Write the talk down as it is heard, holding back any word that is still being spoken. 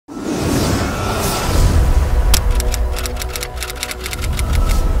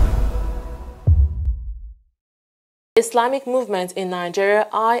Islamic movement in Nigeria,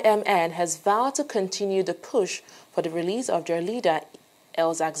 IMN, has vowed to continue the push for the release of their leader,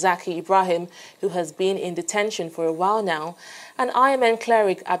 El-Zakzaky Ibrahim, who has been in detention for a while now. An IMN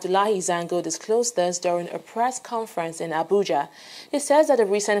cleric, Abdullahi Zango, disclosed this during a press conference in Abuja. He says that the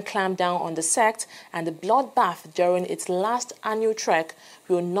recent clampdown on the sect and the bloodbath during its last annual trek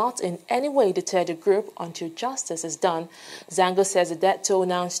will not in any way deter the group until justice is done. Zango says the death toll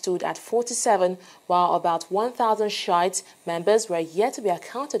now stood at 47, while about 1,000 Shi'ites members were yet to be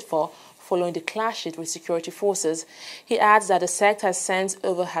accounted for following the clashes with security forces. He adds that the sect has spent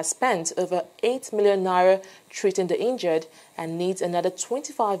over 8 million naira treating the injured and needs another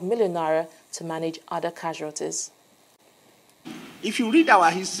 25 million naira to manage other casualties. If you read our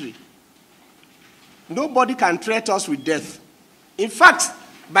history, nobody can threaten us with death. In fact,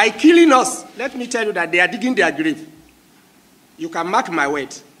 by killing us, let me tell you that they are digging their grave. You can mark my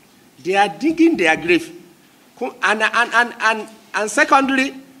word. They are digging their grave. And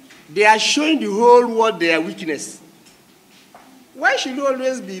secondly, they are showing the whole world their weakness. Why should you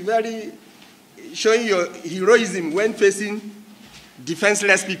always be showing your heroism when facing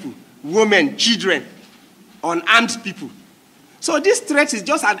defenseless people, women, children, unarmed people? So this threat is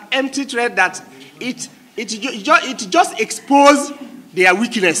just an empty threat that it just exposes their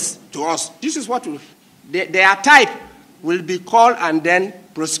weakness to us. This is what their type will be called and then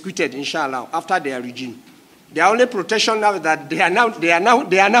prosecuted, inshallah, after their regime. Their only protection now is that they are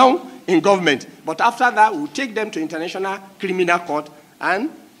now in government. But after that, we'll take them to International Criminal Court and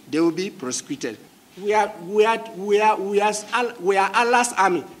they will be prosecuted. We are Allah's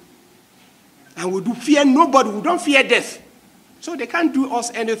army. And we do fear nobody. We don't fear death. So they can't do us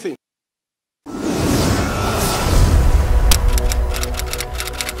anything.